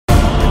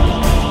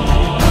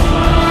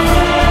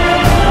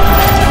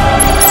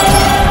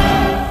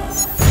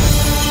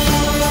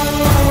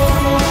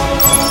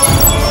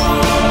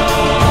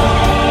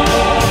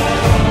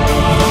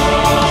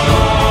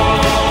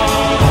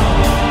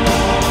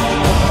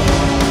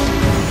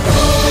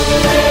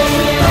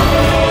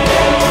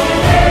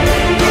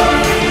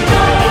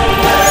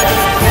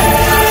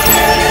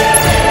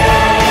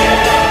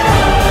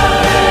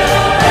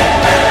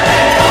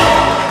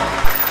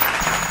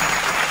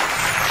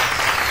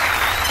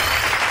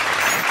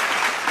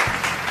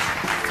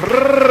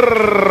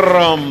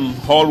From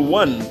Hall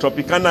 1,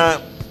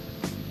 Tropicana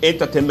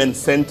Entertainment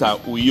Center,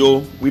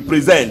 Uyo, we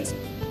present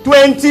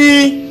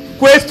 20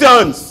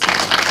 questions.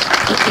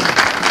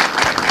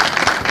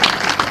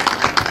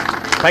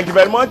 Thank you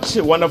very much,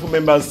 wonderful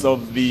members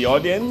of the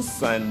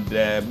audience and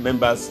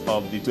members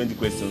of the 20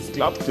 Questions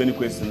Club. 20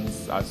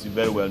 Questions, as you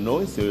very well know,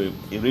 is a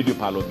radio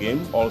parlor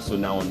game, also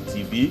now on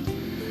TV.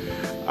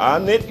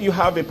 And you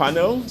have a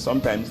panel,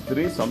 sometimes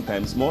 3,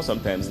 sometimes more,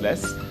 sometimes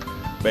less.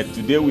 But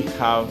today we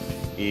have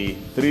a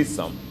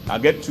threesome. I'll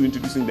get to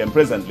introducing them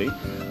presently,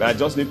 but I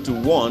just need to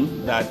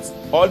warn that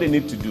all they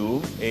need to do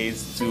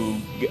is to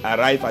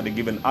arrive at a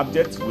given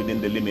object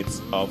within the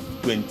limits of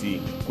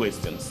 20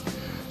 questions.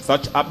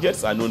 Such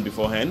objects are known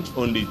beforehand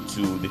only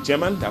to the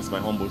chairman, that's my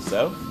humble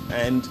self,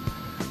 and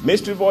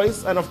mystery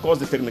voice, and of course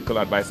the technical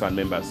advisor and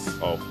members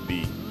of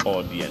the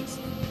audience.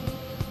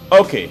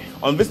 Okay,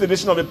 on this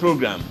edition of the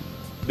program,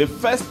 the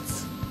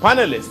first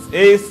panelist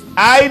is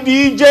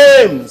ID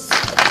James.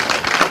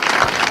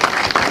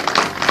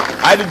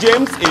 ID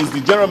James is the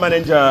general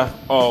manager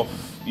of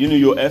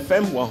Unuyo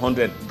FM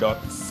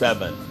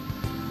 100.7.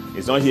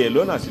 He's not here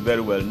alone, as you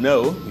very well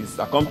know. He's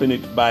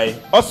accompanied by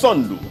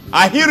Osondu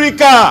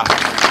Ahirika.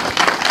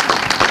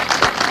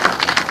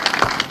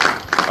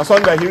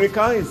 Osondu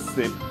Ahirika is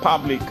a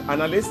public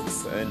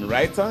analyst and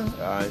writer,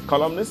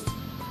 columnist,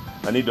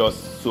 and he does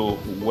so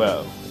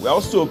well. We're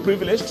also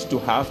privileged to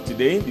have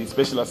today the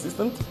special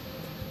assistant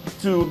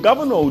to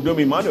Governor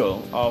Udomi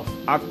Manuel of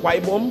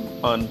Akwa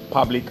Ibom on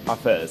public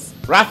affairs,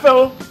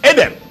 Raphael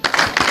Edem.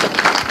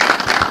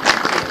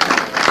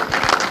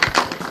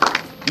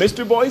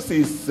 Mystery voice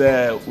is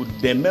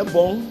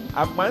Udemebong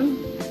Akman.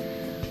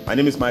 My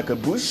name is Michael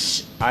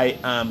Bush. I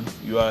am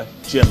your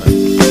chairman.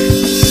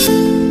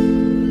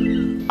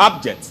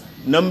 Object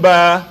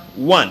number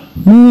 1.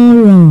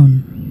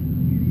 Moron.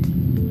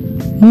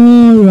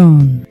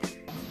 Moron.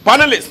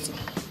 Panelist,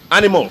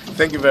 animal.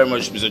 Thank you very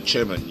much, Mr.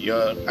 Chairman.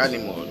 Your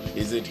animal,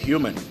 is it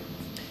human?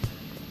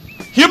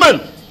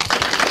 Human.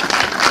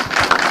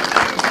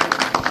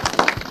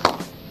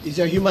 Is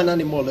your human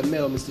animal a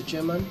male, Mr.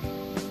 Chairman?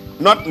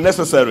 Not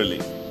necessarily.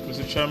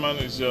 Mr. Chairman,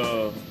 is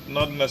your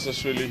not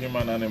necessarily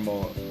human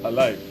animal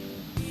alive?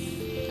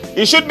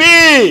 It should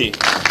be.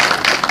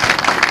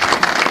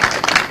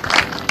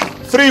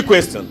 3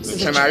 questions. Mr.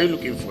 Chairman, are you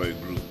looking for a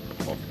group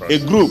of A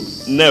persons? group?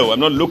 No, I'm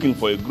not looking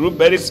for a group,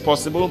 but it's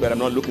possible, but I'm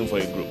not looking for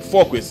a group.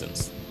 4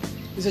 questions.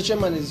 Mr.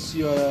 Chairman, is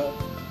your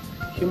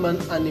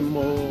human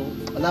animal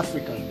an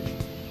African?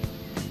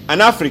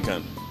 An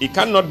African. It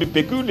cannot be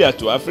peculiar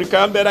to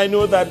Africa, but I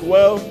know that,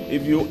 well,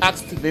 if you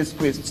asked this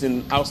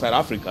question outside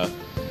Africa,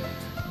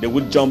 they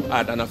would jump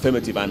at an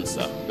affirmative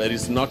answer. But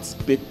it's not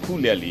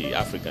peculiarly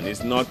African.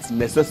 It's not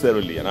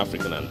necessarily an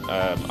African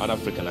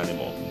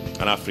animal,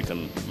 an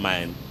African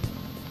man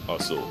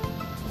also.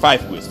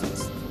 5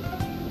 questions.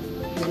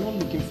 You're not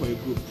looking for a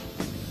group.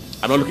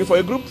 I'm not looking for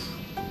a group.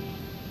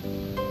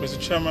 Mr.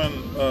 Chairman,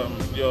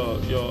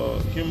 your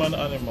human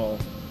animal,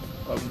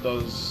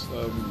 does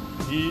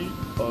he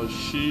or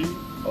she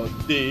or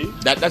they...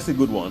 That's a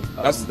good one.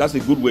 That's a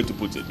good way to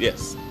put it,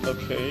 yes.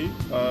 Okay.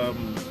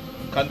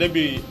 Can they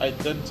be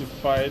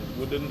identified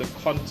within the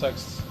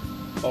context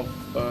of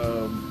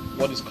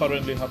what is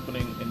currently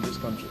happening in this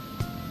country?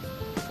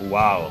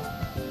 Wow.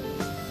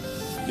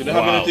 Do they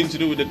have anything to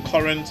do with the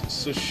current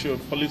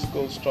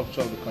socio-political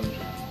structure of the country?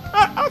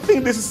 I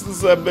think this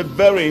is a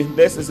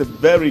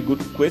very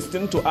good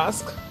question to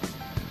ask.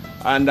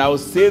 And I would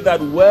say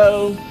that,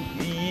 well,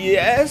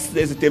 yes,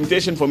 there's a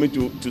temptation for me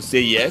to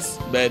say yes,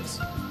 but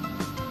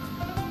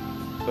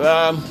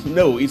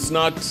no, it's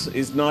not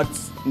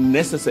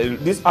necessary.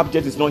 This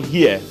object is not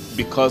here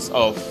because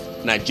of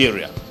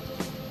Nigeria.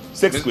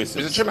 6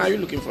 questions. Mr. Chairman, are you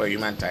looking for a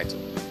human title?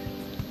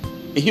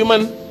 A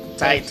human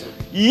Title.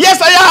 Yes,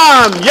 I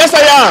am. Yes,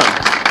 I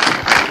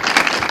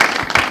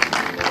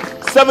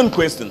am. 7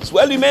 questions.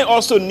 Well, we may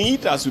also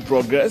need, as we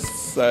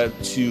progress,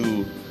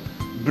 to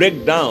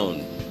break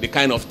down the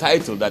kind of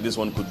title that this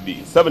one could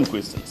be. 7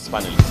 questions,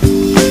 panelists.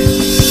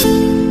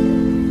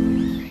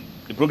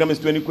 The program is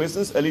 20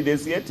 questions. Early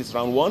days yet. It's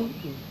round 1.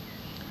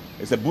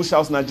 It's a Bush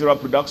House Nigeria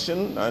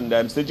production, and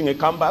I'm staging a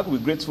comeback. We're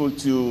grateful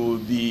to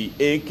the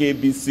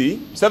AKBC.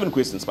 7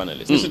 questions,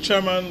 panelists. Mr.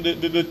 Chairman,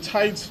 the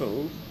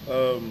title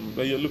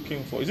that you're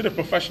looking for, is it a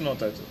professional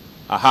title?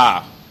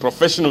 Aha,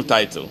 professional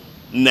title.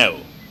 No.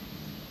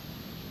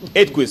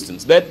 8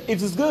 questions, but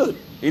it is good.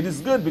 It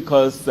is good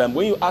because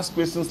when you ask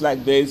questions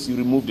like this, you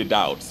remove the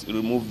doubts, you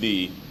remove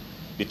the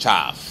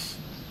chaff,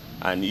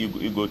 and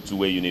you go to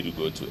where you need to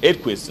go to.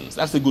 8 questions.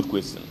 That's a good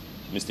question,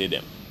 Mr.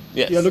 Edem.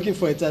 Yes. You're looking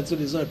for a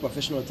title, it's not a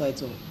professional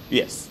title.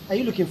 Yes. Are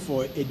you looking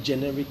for a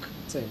generic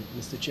term,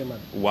 Mr. Chairman?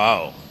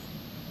 Wow.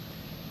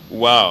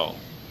 Wow.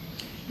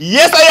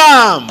 Yes, I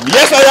am.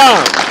 Yes, I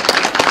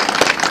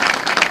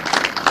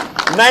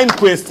am. 9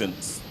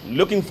 questions.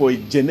 Looking for a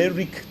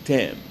generic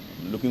term.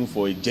 Looking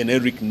for a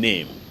generic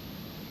name.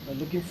 I'm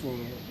looking for,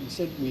 you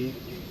said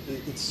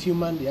it's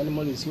human, the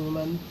animal is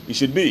human. It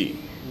should be.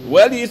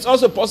 Well, it's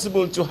also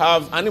possible to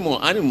have animal,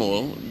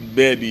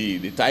 bear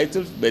the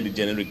title, bear the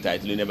generic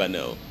title. You never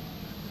know.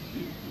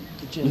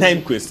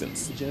 9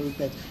 questions. Generic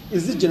title.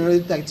 Is this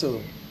generic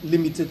title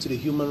limited to the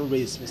human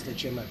race, Mr.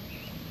 Chairman?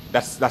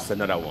 That's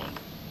another one.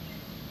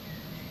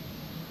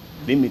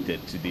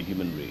 Limited to the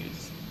human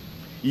race.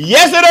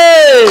 Yes, it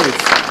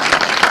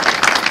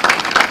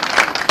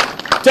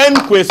is!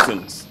 10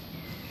 questions.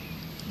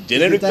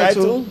 Generic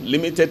title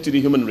limited to the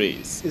human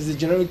race. Is the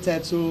generic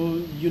title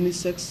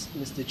unisex,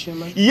 Mr.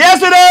 Chairman?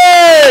 Yes, it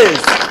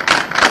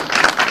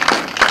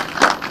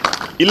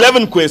is!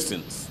 11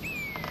 questions.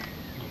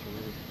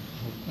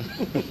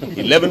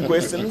 11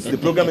 questions. The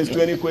program is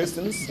 20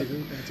 questions.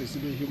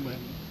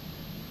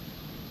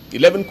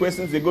 11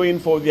 questions. They go in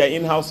for their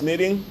in-house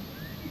meeting.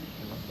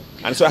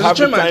 And so I have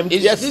the time.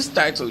 Is yes. this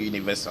title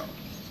universal?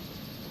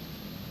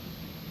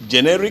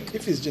 Generic.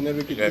 If it's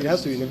generic, it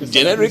has to be universal.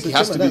 Generic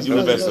has to be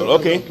universal.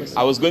 Okay.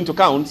 I was going to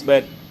count,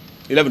 but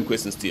 11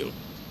 questions still.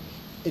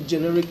 A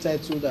generic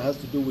title that has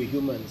to do with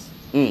humans.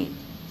 Mm.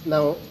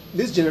 Now,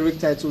 this generic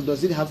title,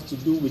 does it have to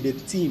do with a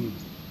team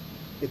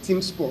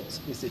sport,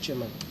 Mr.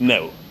 Chairman?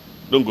 No.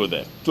 Don't go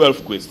there.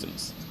 12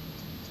 questions.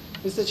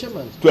 Mr.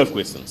 Chairman. 12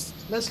 questions.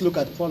 Let's look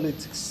at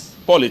politics.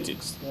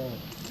 Politics.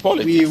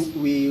 Politics.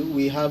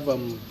 We have,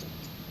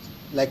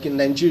 like in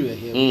Nigeria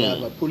here, we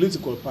have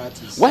political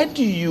parties. Why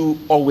do you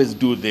always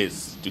do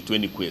this to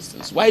 20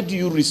 questions? Why do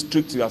you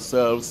restrict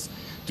yourselves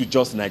to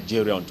just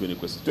Nigeria on 20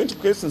 questions? 20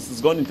 questions has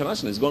gone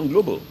international, it's gone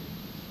global.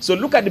 So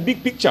look at the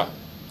big picture.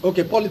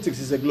 Okay, politics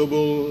is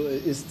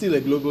still a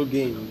global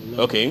game. You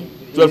know? Okay,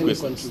 12 in any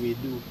questions. country we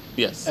do.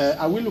 Yes.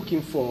 Are we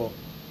looking for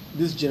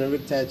this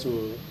generic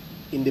title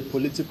in the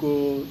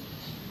political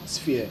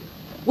sphere?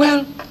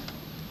 Well,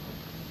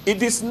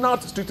 it is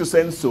not strictly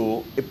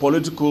sensu a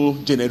political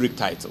generic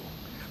title,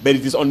 but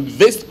it is on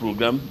this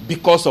program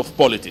because of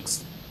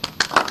politics.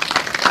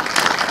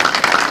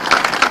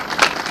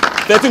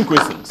 13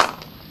 questions.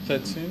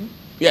 13?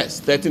 Yes,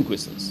 13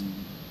 questions.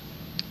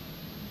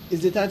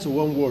 Is the title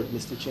one word,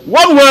 Mr. Chairman?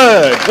 One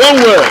word, one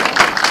word.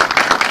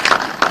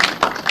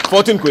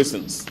 14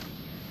 questions.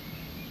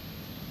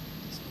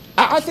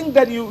 I think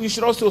that you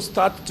should also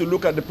start to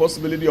look at the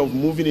possibility of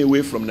moving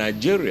away from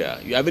Nigeria.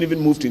 You haven't even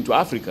moved into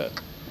Africa,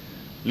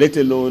 let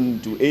alone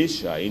to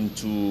Asia,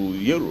 into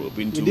Europe,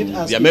 into we did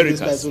ask the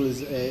Americas. If this title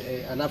is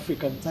an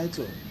African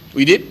title.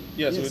 We did?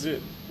 Yes, Yes. we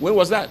did. When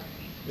was that?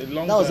 A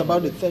long That was time about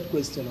ago. the third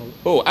question.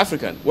 Oh,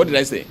 African. What did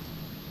I say?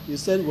 You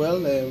said,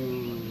 well,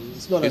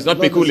 it's not. It's not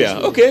peculiar.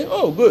 necessarily. Okay.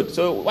 Oh, good.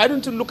 So why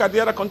don't you look at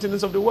the other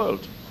continents of the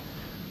world?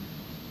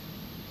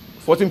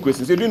 14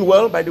 questions. You're doing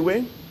well, by the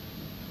way.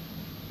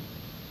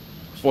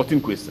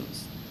 14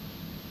 questions.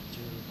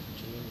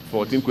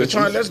 14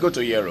 questions. Let's go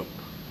to Europe.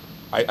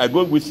 I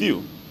go with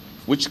you.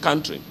 Which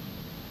country?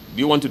 Do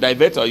you want to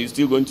divert or are you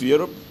still going to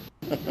Europe?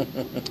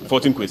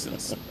 14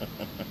 questions.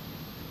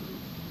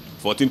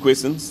 14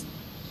 questions.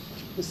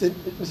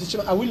 Mr.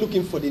 Chairman, are we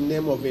looking for the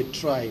name of a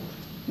tribe?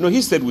 No,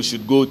 he said we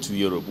should go to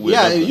Europe.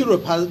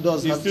 Europe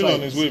does He's have still tribes.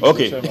 on his way.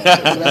 Okay.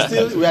 Mr.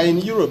 Chairman. we are in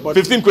Europe, but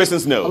 15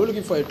 questions are we now.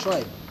 looking for a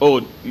tribe?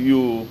 Oh,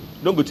 you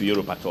don't go to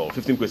Europe at all.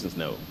 15 questions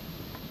now.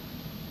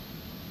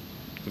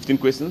 15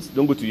 questions,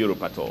 don't go to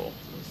Europe at all.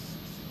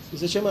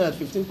 Mr. Chairman, at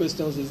 15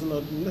 questions is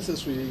not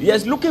necessary.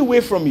 Yes, look away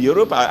from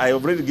Europe. I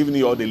have already given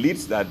you all the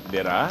leads that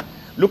there are.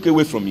 Look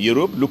away from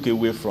Europe, look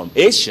away from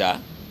Asia,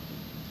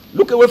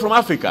 look away from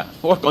Africa.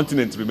 What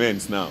continent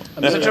remains now?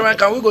 Mr. Chairman,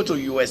 can we go to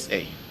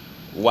USA?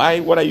 Why?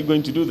 What are you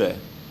going to do there?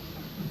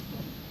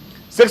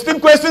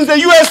 16 questions, the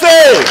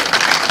USA!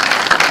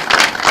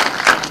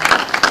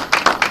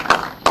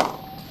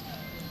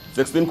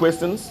 16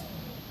 questions.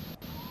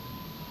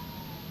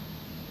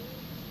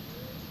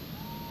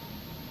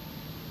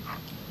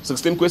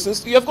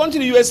 Questions. You have gone to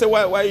the USA.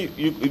 Why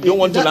you don't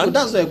want to land?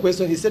 That's not a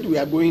question. He said we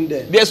are going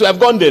there. Yes, we have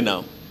gone there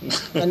now.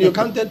 And you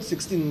counted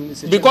 16.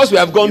 Mr. Because we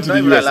have gone You to don't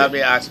the even allow USA. me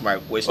to ask my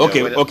question.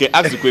 Okay,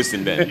 ask the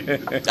question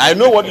then. I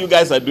know what you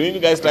guys are doing.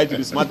 You guys try to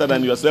be smarter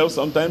than yourselves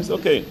sometimes.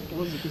 Okay.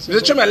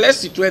 Mr. Chairman, let's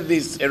situate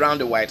this around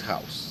the White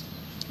House.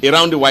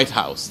 Around the White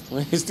House.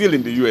 He's still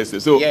in the USA.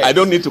 So Yes. I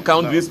don't need to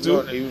count this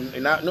too.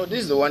 No, this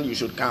is the one you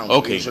should count.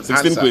 Okay, You should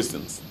 16 answer.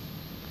 questions.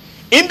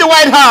 In the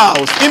White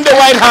House. In the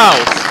White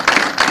House.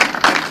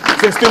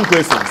 16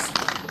 questions.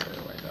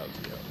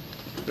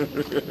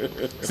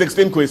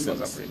 16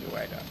 questions.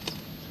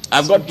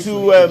 I've got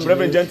two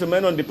reverend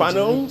gentlemen on the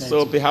panel,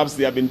 so perhaps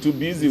they have been too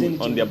busy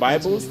on their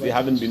Bibles. They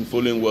haven't been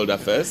following world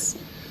affairs.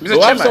 Mr.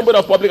 So I have Chairman. somebody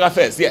of public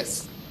affairs,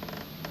 yes.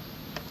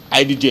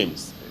 ID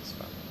James.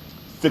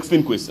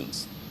 16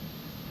 questions.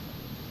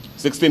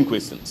 16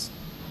 questions.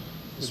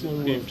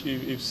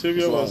 If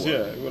Savior was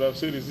here, he would have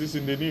said, is this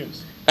in the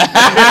news? But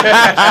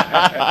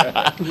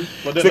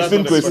then 16 that's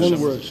not the questions.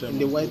 One word Mr. in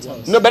the White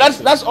House. No, but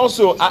that's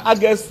also, I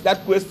guess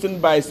that question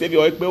by Savior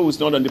Oekpe, who's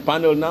not on the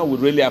panel now,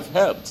 would really have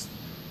helped.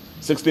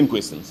 16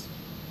 questions.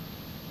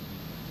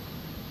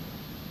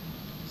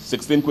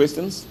 16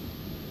 questions.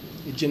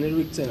 A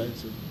generic term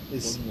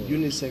is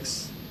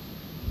unisex,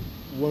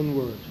 one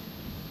word,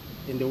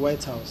 in the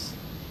White House.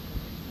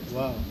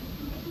 Wow.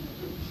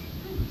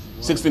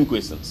 16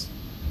 questions.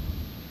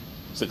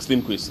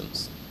 16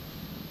 questions.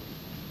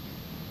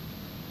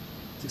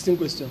 16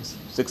 questions.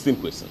 16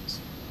 questions.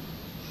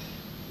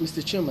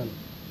 Mr. Chairman,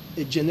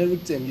 a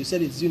generic term. You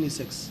said it's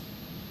unisex.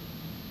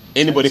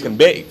 Anybody can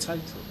bear it. A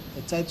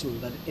title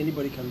that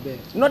anybody can bear.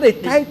 Not a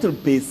title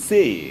per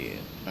se.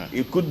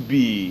 It could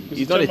be. Mr.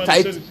 It's not a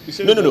Chairman, title. you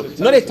said No. it was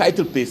a Not a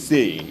title. title per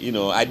se. You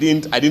know, I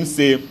didn't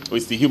say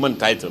it's the human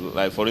title,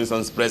 like for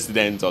instance,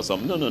 president or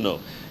something. No.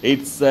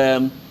 It's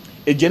a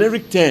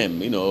generic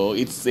term. You know,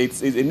 it's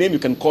a name you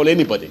can call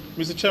anybody.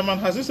 Mr. Chairman,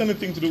 has this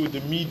anything to do with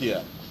the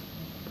media?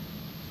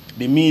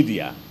 The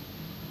media.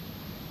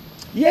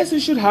 Yes, you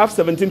should have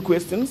 17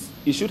 questions.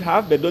 You should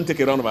have, but don't take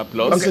a round of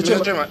applause. Okay, Mr.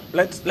 Mr. Chairman,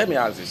 let me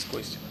ask this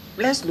question.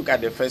 Let's look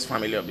at the first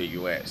family of the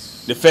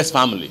U.S. The first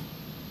family.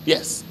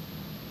 Yes.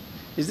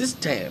 Is this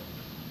term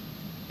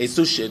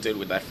associated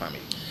with that family?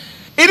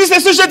 It is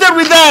associated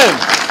with them.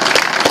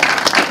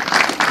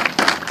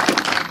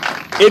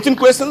 18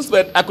 questions,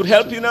 but I could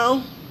help you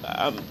now.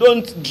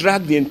 Don't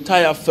drag the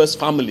entire first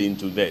family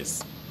into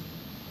this.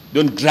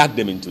 Don't drag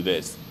them into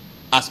this.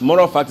 As a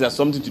matter of fact, it has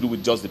something to do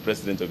with just the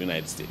President of the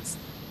United States.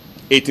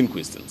 18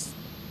 questions.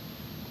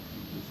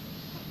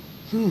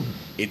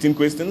 18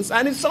 questions,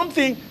 and it's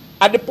something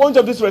at the point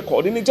of this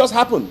recording, it just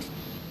happened.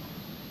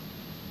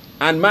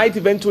 And might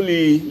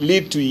eventually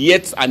lead to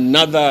yet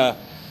another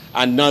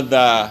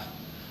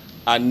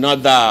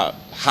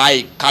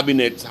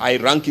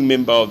high-ranking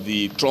member of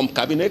the Trump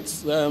cabinet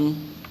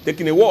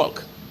taking a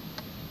walk.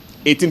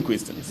 18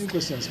 questions. 18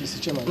 questions,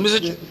 Mr. Chairman.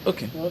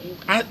 Okay.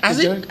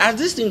 Has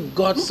this thing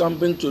got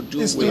something to do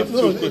with...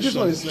 No, this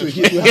one is to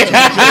hit. You have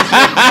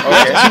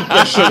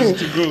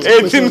to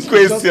Okay. 18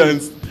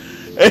 questions.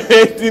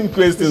 18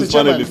 questions, Mr.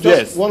 Chairman, panelists. just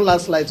Yes. one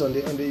last slide on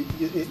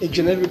a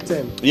generic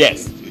term.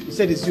 Yes. You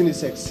said it's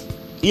unisex.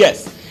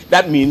 Yes.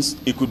 That means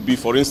it could be,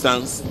 for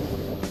instance,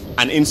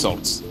 an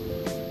insult.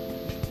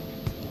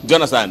 Do you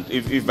understand?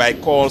 If I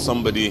call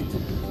somebody,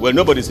 well,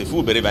 nobody's a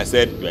fool, but if I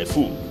said you're a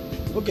fool.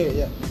 Okay,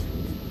 yeah.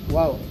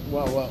 Wow.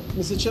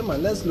 Mr.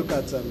 Chairman, let's look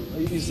at,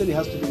 you said it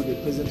has to do with the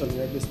President of the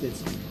United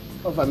States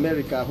of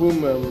America,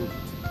 whom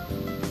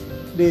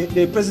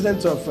the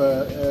President of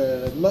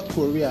North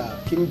Korea,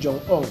 Kim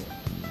Jong-un,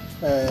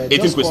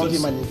 just called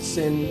him an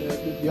insane,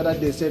 the other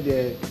day said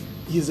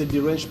he's a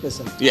deranged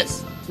person.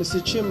 Yes.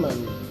 Mr.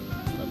 Chairman,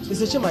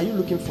 are you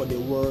looking for the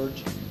word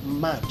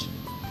mad?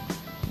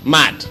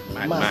 Mad.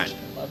 Madman.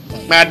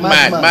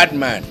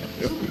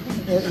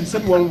 He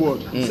said one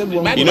word. He said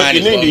one word. You know, Mad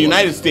is in one the word.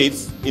 United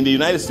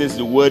States,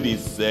 the word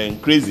is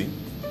crazy.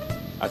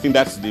 I think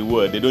that's the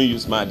word. They don't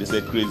use mad, they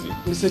say crazy.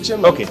 Mr.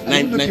 Chairman, Okay, are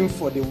you looking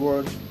for the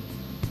word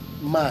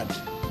mad?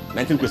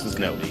 19 questions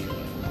now.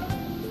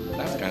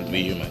 That can't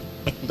be human.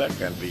 That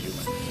can't be human.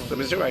 So,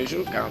 Mr. Chairman, you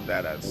should count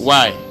that as...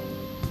 Why?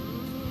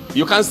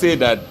 You can't say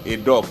that a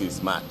dog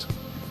is mad.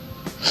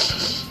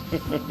 No,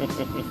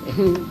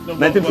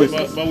 19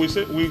 questions. but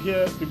we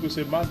hear people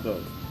say mad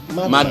dog.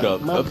 Mad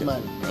dog. Okay.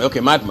 Madman. Okay,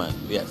 madman.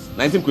 Yes.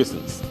 19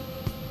 questions.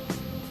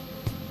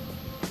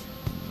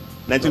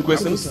 19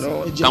 questions.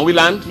 No. Can we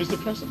land? Mr.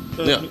 President,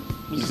 Yeah.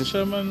 Mr.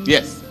 Chairman.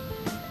 Yes.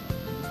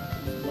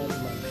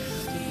 Madman.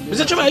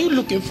 Mr. Chairman, are you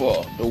looking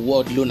for the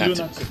word lunatic?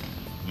 Lunatic.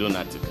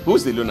 Lunatic.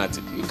 Who's the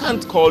lunatic? You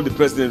can't call the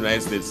President of the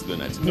United States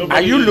lunatic. No.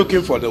 Are you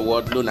looking for the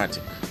word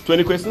lunatic?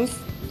 20 questions?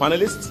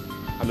 Panelists?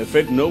 I'm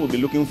afraid no. We'll be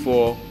looking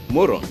for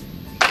moron.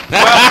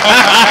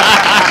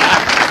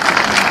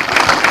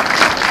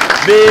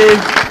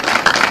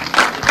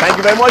 Thank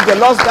you very much. They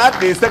lost that.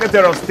 The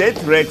Secretary of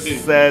State, Rex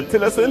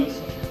Tillerson,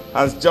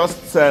 has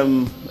just,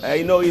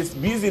 he's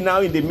busy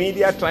now in the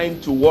media trying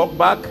to walk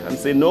back and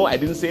say, no, I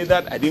didn't say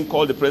that. I didn't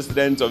call the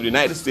President of the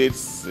United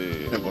States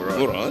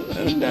moron.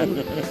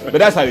 But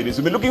that's how it is.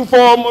 We'll be looking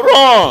for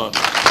moron.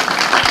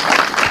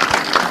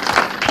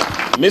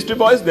 Mystery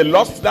Boys, they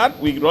lost that.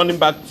 We're running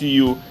back to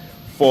you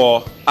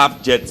for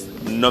abject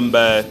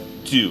number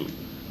 2.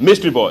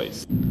 Mystery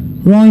Boys.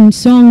 Rhyme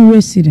Song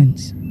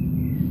Residence.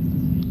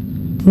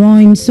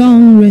 Rhyme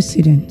Song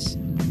Residence.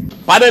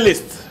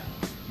 Panelist,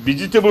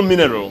 vegetable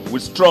mineral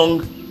with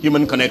strong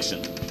human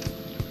connection.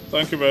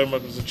 Thank you very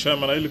much, Mr.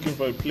 Chairman. Are you looking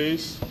for a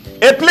place?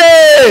 A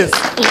place!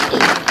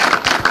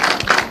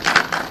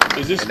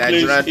 Is this A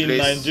place Nigerian in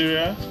place.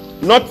 Nigeria?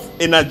 Not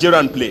a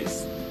Nigerian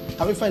place.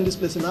 Can we find this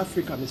place in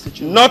Africa, Mr.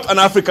 Chairman? Not an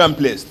African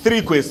place.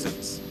 3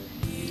 questions.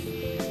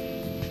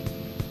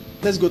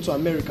 Let's go to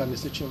America,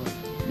 Mr. Chairman.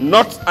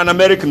 Not an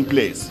American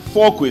place.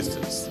 4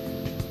 questions.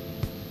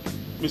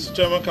 Mr.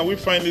 Chairman, can we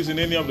find this in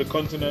any of the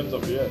continents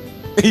of the earth?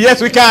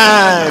 Yes, we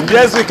can.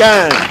 Yes, we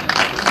can.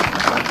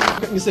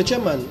 Mr.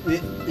 Chairman,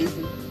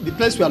 the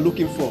place we are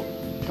looking for,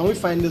 can we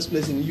find this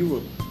place in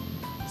Europe?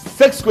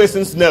 6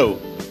 questions, no.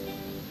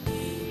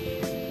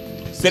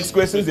 6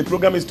 questions. The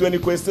program is 20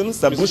 questions.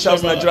 Mr. Sabush House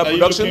Chairman, Nigeria are you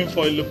production. looking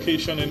for a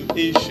location in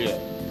Asia?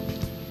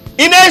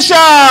 In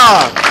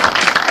Asia!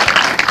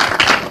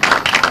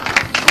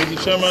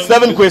 Mr. Chairman,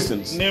 7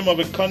 questions. Name of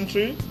a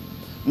country?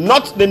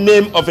 Not the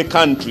name of a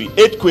country.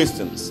 8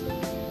 questions.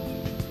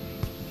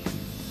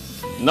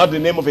 Not the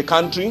name of a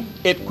country.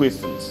 8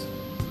 questions.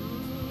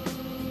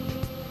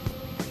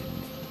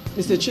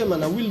 Mr.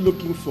 Chairman, are we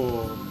looking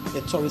for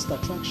a tourist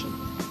attraction?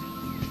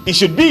 It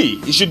should be.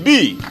 It should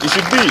be. It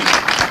should be.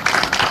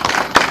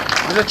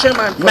 Mr.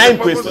 Chairman, Nine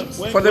questions.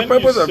 For the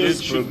purpose of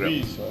this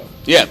program.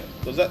 Yeah.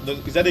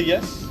 Is that a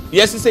yes?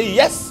 Yes, it's a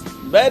yes,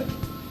 but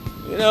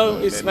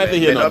it's neither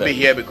here nor there. May not be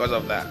here because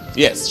of that.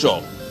 Yes,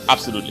 sure,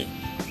 absolutely.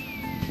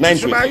 9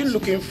 So questions. are you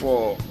looking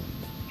for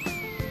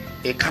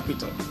a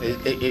capital?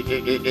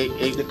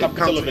 The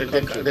capital of the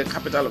country. The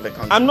capital of the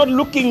country. I'm not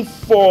looking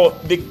for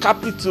the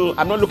capital.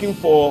 I'm not looking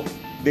for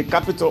the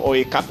capital or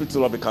a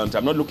capital of a country.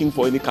 I'm not looking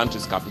for any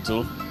country's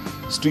capital.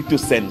 Stricto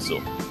sensu.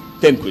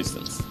 10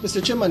 questions.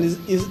 Mr. Chairman,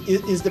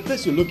 is the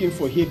place you're looking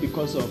for here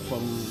because of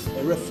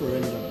a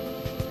referendum?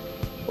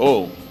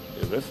 Oh,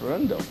 a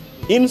referendum.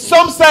 In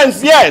some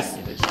sense, yes.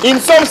 In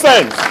some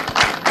sense.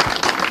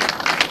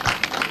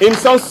 In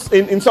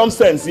some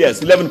sense,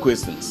 yes. 11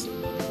 questions.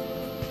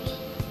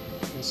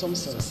 In some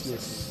sense,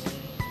 yes.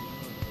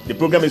 The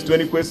program is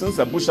 20 questions.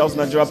 A Bush House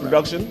Nigeria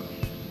production.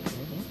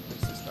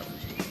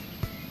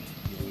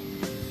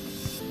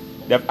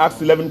 They have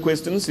asked 11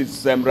 questions.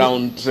 It's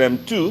round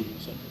 2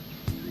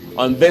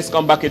 on this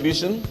comeback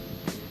edition.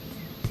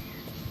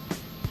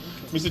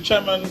 Mr.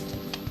 Chairman,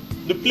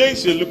 the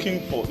place you're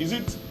looking for, is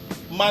it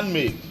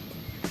man-made?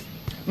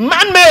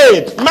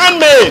 Man-made!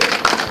 Man-made!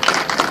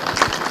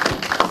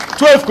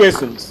 12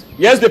 questions.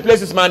 Yes, the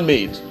place is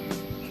man-made.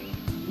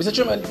 Mr.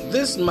 Chairman,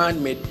 this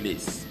man-made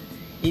place,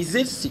 is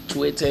it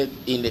situated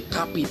in the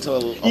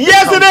capital of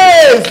Yes, the it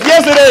country? is!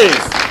 Yes, it is!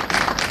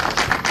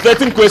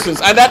 13 questions.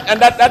 And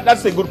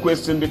that's a good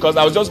question, because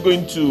I was just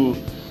going to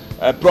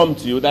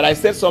prompt you that I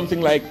said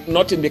something like,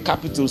 not in the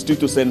capital,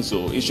 stricto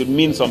sensu. It should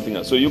mean something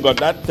else. So you got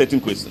that? 13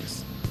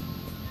 questions.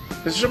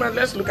 Mr. Chairman,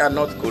 let's look at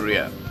North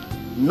Korea.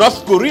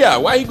 North Korea?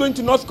 Why are you going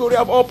to North Korea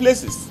of all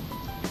places?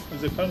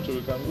 It's a country,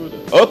 we can go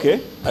there.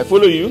 Okay, I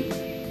follow you.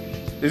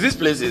 Is this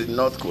place in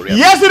North Korea?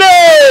 Yes, it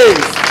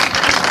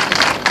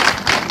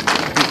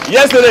is!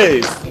 Yes, it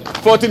is.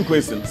 14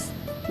 questions.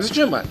 Mr.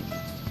 Chairman,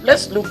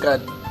 let's look at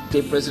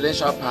the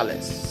presidential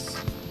palace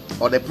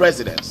or the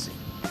presidency.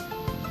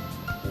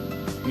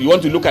 You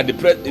want to look at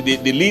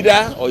the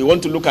leader, or you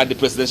want to look at the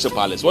presidential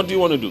palace? What do you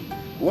want to do?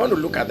 We want to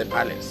look at the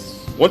palace.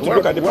 Want to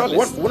look at the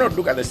palace? We want to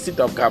look at the seat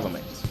of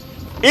government.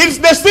 It's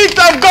the seat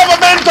of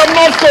government of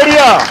North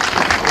Korea.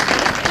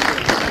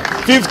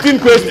 15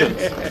 questions.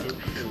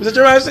 Mr.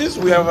 Chairman, since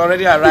we have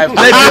already arrived,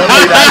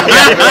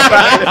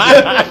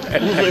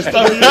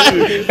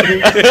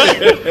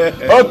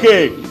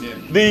 Okay,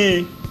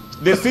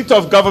 the seat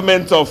of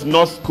government of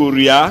North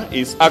Korea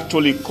is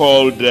actually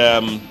called.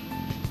 There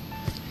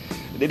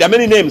are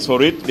many names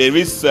for it. There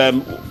is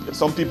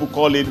some people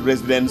call it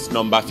residence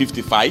number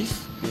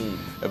 55.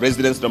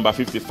 Residence number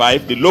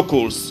 55. The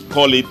locals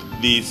call it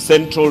the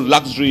Central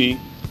Luxury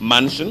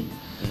Mansion,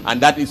 and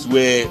that is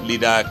where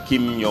leader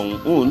Kim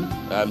Jong-un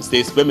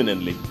stays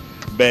permanently.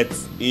 But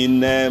in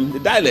the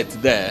dialect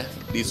there,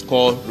 it's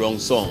called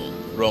Rongsong.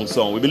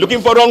 Rongsong. We'll be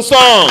looking for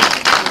Rongsong.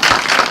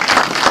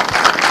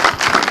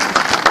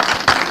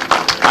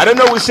 I don't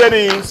know, we share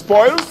the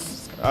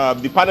spoils.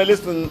 The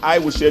panelists and I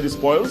will share the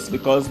spoils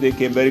because they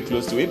came very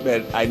close to it,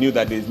 but I knew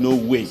that there's no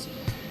way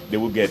they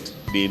will get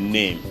the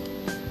name.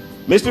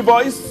 Mystery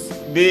Boys,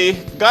 they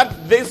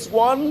got this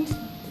one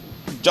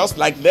just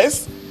like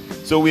this.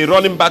 So we're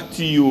running back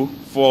to you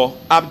for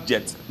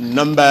abject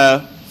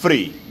number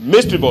 3.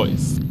 Mystery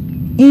Boys.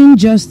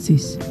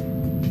 Injustice.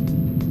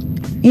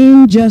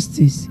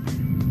 Injustice.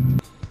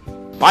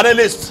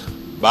 Panelists,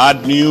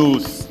 bad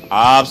news,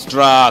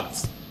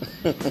 abstract.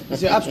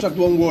 It's your abstract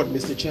one word,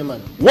 Mr.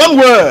 Chairman. One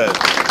word.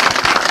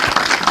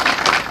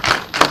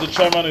 Mr.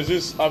 Chairman, is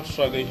this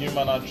abstract a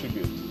human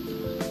attribute?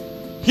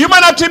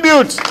 Human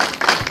attribute.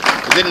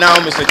 Is it now,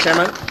 Mr.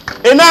 Chairman?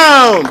 A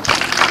noun.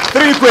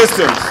 3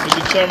 questions.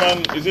 Mr.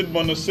 Chairman, is it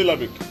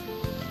monosyllabic?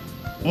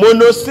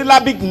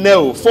 Monosyllabic,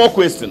 no. 4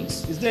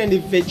 questions. Is there any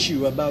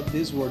virtue about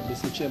this word,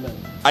 Mr. Chairman?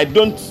 I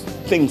don't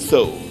think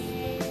so.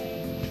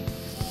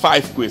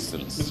 5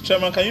 questions. Mr.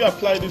 Chairman, can you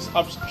apply this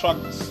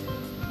abstract,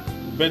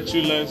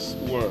 virtueless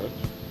word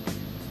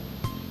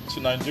to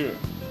Nigeria?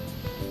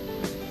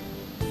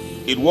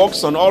 It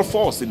works on all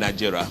 4s in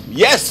Nigeria.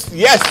 Yes,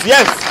 yes,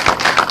 yes.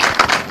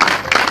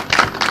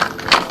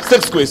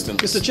 6 questions.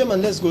 Mr.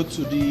 Chairman, let's go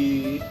to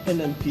the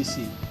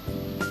NNPC.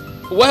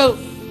 Well,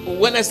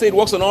 when I say it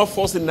works on all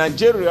 4s in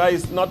Nigeria,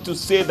 it's not to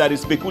say that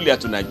it's peculiar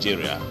to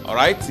Nigeria. All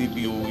right?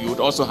 You would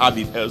also have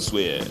it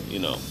elsewhere, you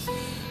know.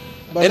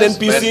 But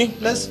NNPC?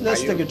 Let's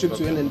take a trip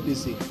to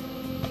NNPC.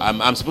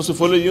 I'm supposed to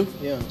follow you?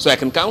 Yeah. So I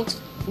can count?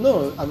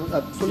 No, I'm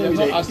following You you.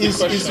 have not asked the It's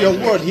question. your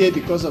word here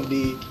because of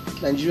the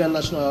Nigerian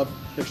National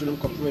Petroleum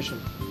Corporation.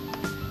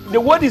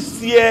 The word is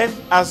here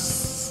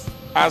as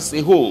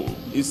a whole.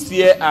 It's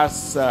here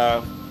as,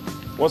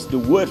 what's the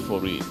word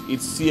for it?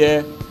 It's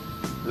here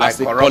Like as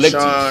a corruption.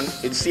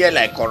 collective. It's here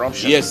like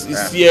corruption. Yes,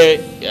 it's here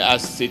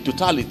as a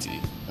totality,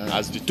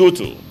 as the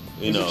total,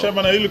 you know. Mr.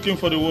 Chairman, are you looking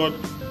for the word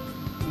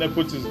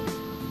nepotism?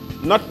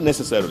 Not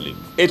necessarily.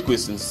 8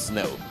 questions,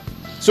 no.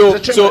 So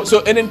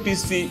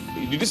NNPC,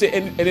 did you say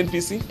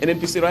NNPC?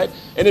 NNPC, right?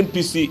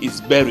 NNPC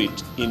is buried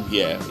in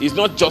here. It's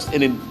not just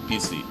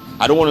NNPC.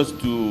 I don't want us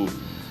to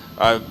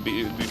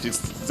be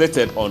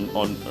fixated on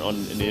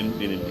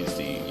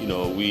NNPC. You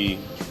know,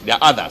 There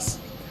are others.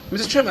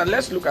 Mr. Chairman,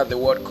 let's look at the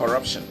word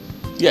corruption.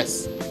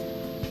 Yes.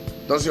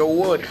 Does your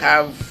word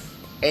have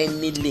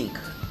any link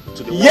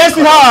to the word Yes,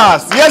 it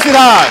has. Yes, it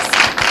has.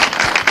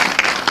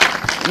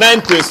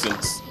 9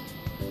 questions.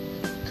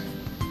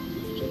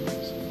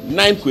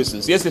 9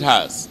 questions. Yes, it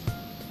has.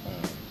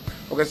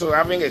 Okay, so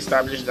having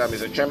established that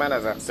Mr. Chairman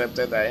has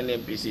accepted that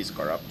NNPC is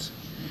corrupt,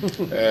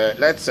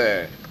 let's...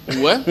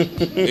 Well,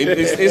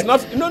 it's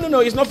not.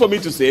 No. It's not for me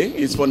to say.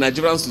 It's for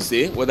Nigerians to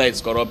say whether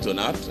it's corrupt or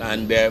not.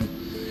 And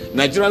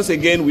Nigerians,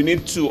 again, we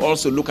need to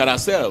also look at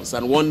ourselves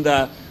and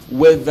wonder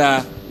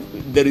whether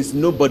there is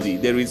nobody,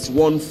 there is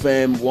one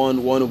firm, one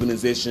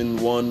organization,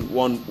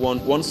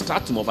 one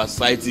stratum of our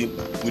society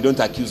we don't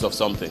accuse of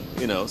something.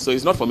 So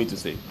it's not for me to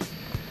say.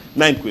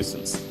 9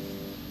 questions.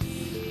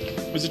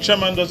 Mr.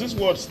 Chairman, does this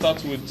word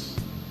start with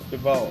a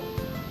vowel?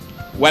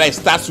 Well, it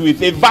starts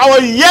with a vowel.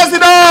 Yes, it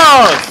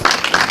does.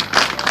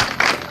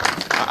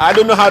 I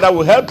don't know how that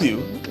will help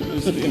you.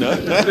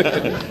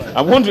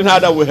 I'm wondering how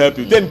that will help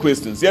you. 10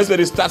 questions. Yes, but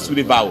it starts with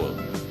a vowel.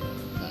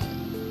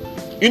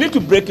 You need to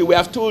break away.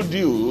 I've told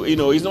you,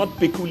 it's not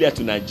peculiar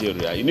to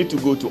Nigeria. You need to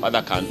go to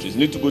other countries.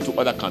 You need to go to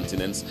other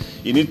continents.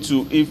 You need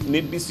to, if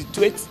need be,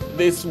 situate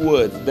this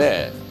word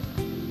there.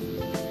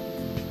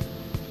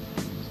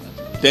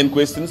 10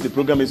 questions. The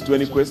program is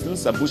 20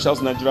 questions. A Bush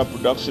House Nigeria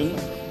production.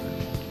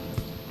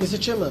 Mr.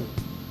 Chairman,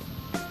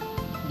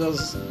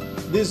 does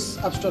this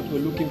abstract we're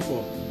looking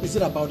for, is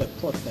it about a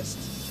protest?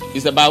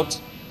 It's about?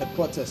 A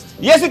protest.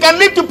 Yes, it can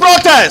lead to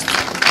protest.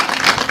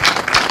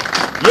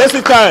 Yes,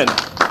 it can.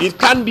 It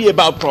can be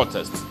about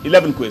protest.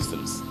 11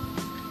 questions.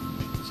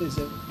 So it's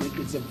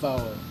a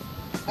vowel.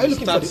 Are you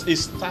looking for It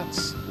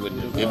starts with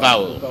a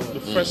vowel. The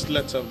first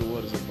letter of the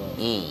word is a vowel.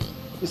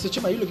 Mr.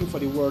 Chairman, are you looking for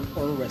the word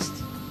unrest?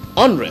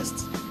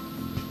 Unrest.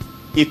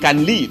 It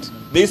can lead.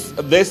 This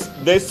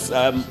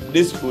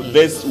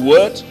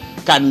word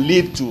can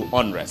lead to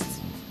unrest.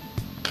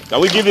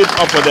 Can we give it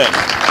up for them?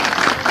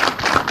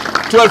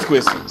 12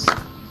 questions.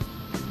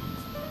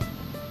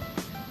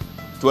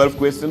 12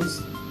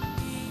 questions.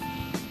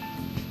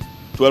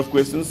 12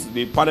 questions.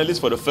 The panelists,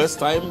 for the first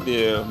time,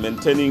 they're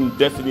maintaining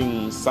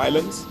deafening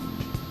silence.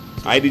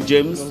 ID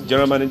James,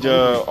 General Manager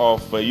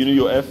of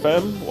Unio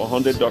FM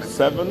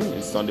 100.7,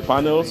 is on the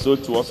panel. So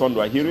to Oswald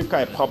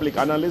Wahirika, a public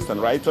analyst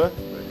and writer.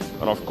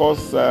 And of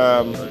course,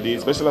 the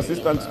Special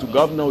Assistant to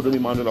Governor Udom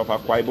Emmanuel of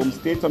Akwa Ibom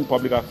State on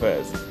Public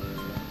Affairs,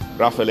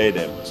 Raphael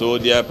Edem. So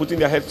they are putting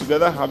their heads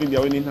together, having their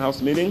own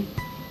in-house meeting.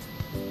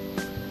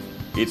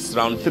 It's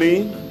round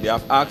 3. They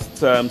have asked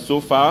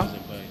so far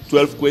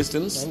 12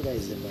 questions.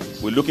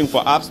 We're looking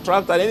for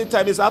abstract, and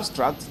anytime it's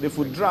abstract, they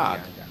would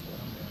drag.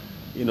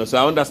 So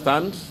I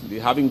understand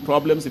they're having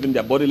problems. Even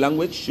their body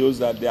language shows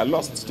that they are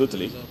lost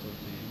totally.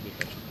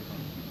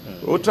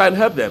 We'll try and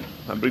help them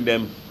and bring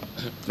them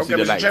to see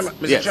the light.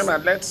 Mr.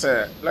 Chairman,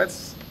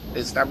 let's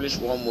establish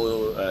one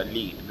more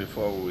lead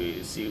before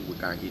we see if we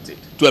can hit it.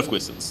 12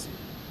 questions.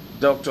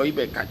 Dr.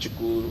 Ibe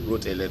Kachuku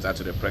wrote a letter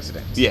to the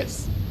president.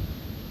 Yes.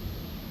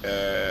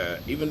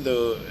 Even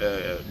though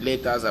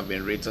letters have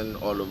been written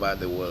all over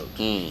the world,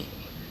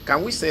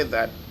 can we say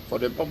that for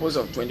the purpose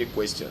of 20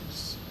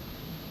 questions,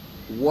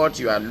 what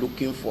you are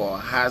looking for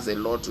has a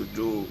lot to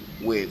do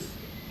with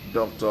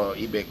Dr.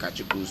 Ibe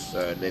Kachuku's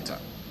letter?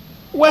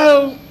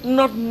 Well,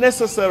 not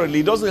necessarily.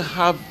 It doesn't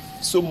have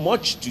so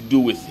much to do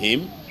with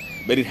him,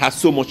 but it has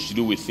so much to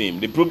do with him.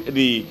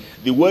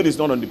 The word is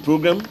not on the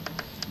program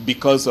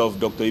because of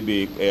Dr.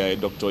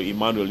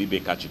 Emmanuel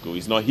Ibe Kachuku.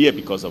 It's not here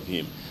because of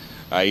him.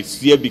 It's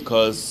here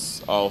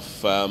because of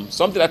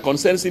something that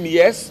concerns him,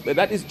 yes, but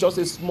that is just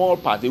a small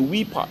part, a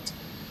wee part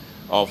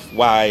of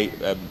why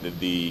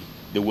the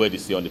word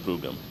is here on the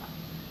program.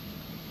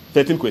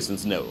 13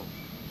 questions, no.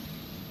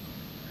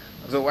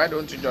 So why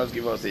don't you just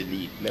give us a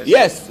lead?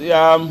 Yes,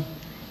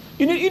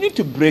 you need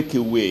to break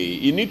away.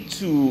 You need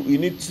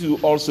to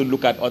also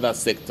look at other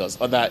sectors,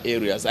 other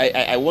areas.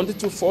 I wanted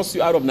to force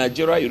you out of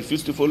Nigeria. You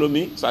refused to follow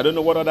me, so I don't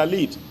know what other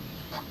lead.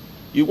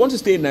 You want to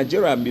stay in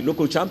Nigeria and be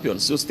local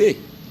champions, so stay.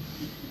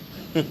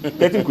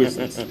 13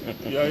 questions.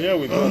 You are here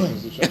with us,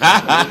 Mr.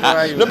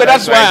 No, but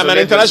that's why I'm an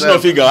international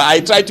figure.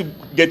 I try to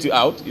get you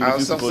out. Our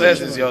success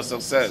is your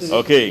success.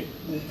 Okay,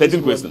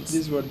 13 questions.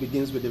 This word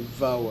begins with a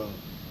vowel.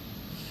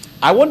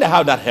 I wonder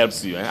how that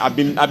helps you. I've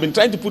been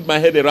trying to put my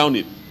head around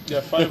it. There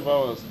are 5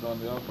 vowels down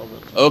the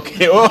alphabet.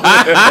 Okay. Oh.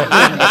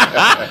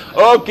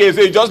 Okay,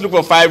 so you just look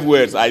for 5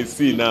 words. I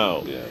see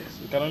now. Yes,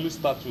 you can only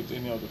start with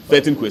any of the 5.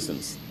 13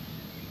 questions.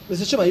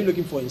 Mr. Chairman, are you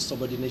looking for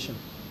insubordination?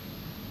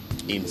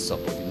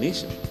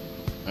 Insubordination.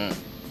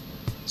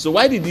 So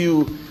why didn't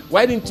you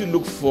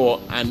look for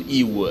an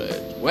E word?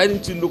 Why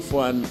didn't you look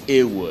for an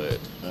A word?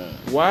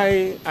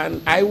 Why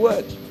an I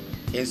word?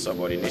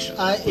 Insubordination.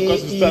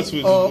 Because it starts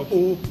with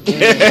I-A-E-O-O.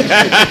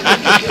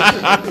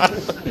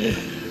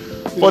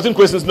 14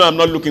 questions. No, I'm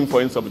not looking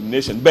for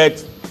insubordination,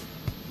 but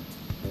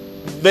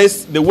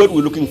the word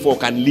we're looking for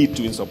can lead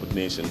to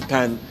insubordination.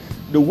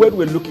 The word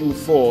we're looking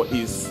for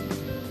is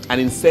an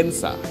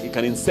incenser. It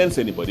can incense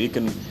anybody. It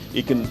can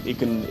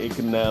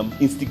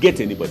instigate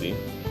anybody.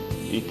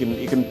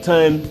 It can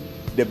turn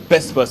the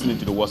best person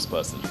into the worst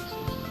person.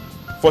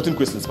 14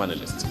 questions,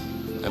 panelists.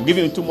 I'm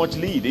giving you too much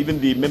lead. Even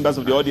the members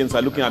of the audience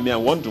are looking at me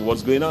and wondering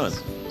what's going on.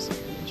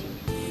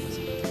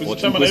 Mr.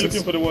 Chairman, are you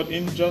looking for the word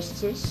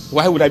injustice?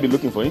 Why would I be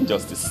looking for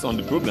injustice on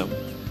the program?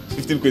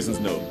 15 questions,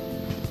 no.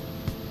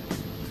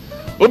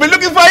 We'll be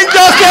looking for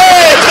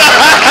injustice!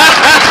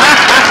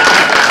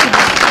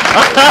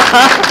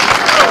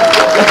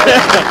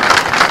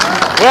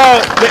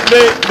 Well,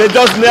 they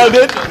just nailed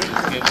it.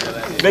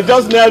 They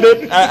just nailed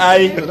it.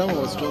 That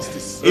was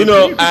justice. You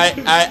know,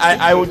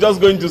 I was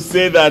just going to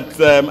say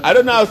that I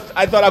don't know.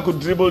 I thought I could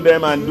dribble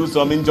them and do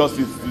some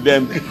injustice to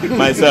them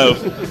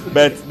myself,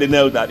 but they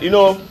nailed that. You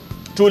know,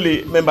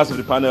 truly, members of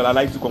the panel, I'd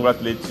like to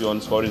congratulate you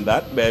on scoring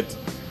that. But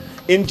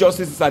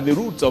injustice is at the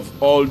root of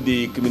all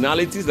the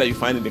criminalities that you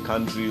find in the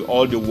country,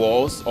 all the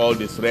wars, all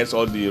the threats,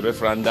 all the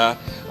referenda,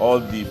 all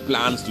the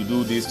plans to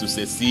do this, to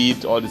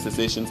secede, all the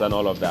cessations and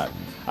all of that.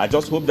 I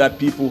just hope that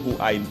people who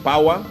are in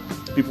power,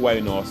 people who are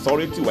in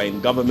authority, who are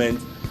in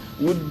government,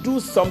 would do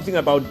something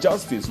about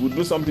justice, would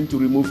do something to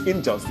remove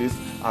injustice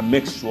and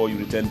make sure you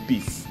return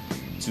peace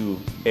to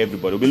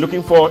everybody. We'll be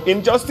looking for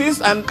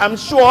injustice, and I'm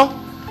sure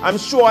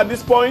at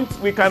this point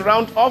we can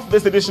round off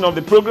this edition of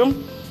the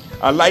program.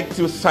 I'd like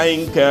to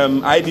thank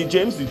ID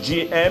James, the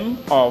GM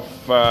of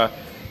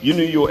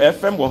UNIO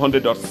FM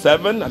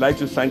 100.7. I'd like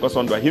to thank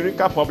Oswando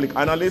Ahirika, public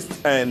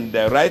analyst and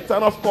writer,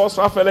 and of course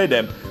Raphael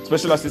Edem,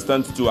 special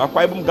assistant to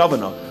Akwa Ibom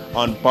Governor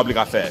on public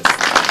affairs.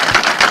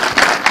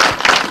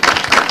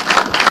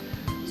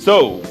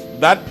 So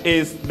that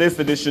is this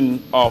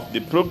edition of the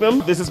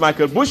program. This is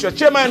Michael Bush, your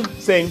chairman,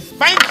 saying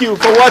thank you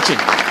for watching.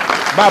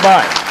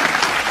 Bye-bye.